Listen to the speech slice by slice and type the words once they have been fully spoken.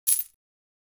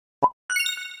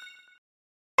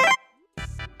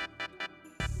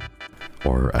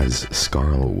Or as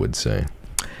Scarle would say,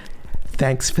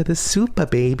 thanks for the super,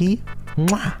 baby.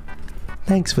 Mwah.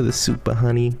 Thanks for the super,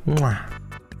 honey. Mwah.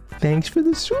 Thanks for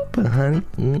the super, honey.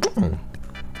 Mwah.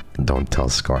 Don't tell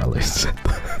Scarle I said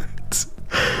that.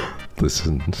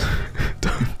 Listen,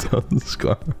 don't tell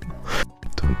Scarle.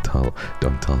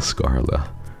 Don't tell Scarle.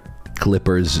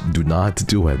 Clippers, do not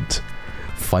do it.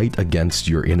 Fight against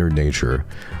your inner nature.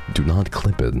 Do not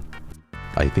clip it.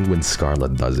 I think when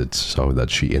Scarlet does it so that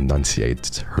she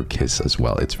enunciates her kiss as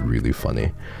well, it's really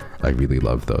funny. I really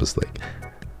love those, like,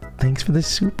 thanks for the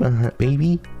super,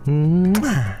 baby.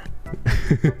 Mwah.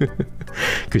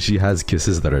 Because she has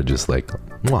kisses that are just like,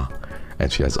 mwah.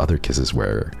 And she has other kisses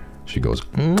where she goes,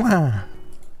 mwah.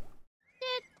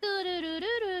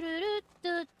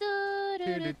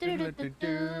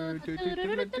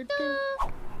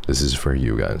 This is for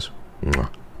you guys. Mwah.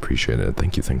 Appreciate it.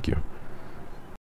 Thank you, thank you.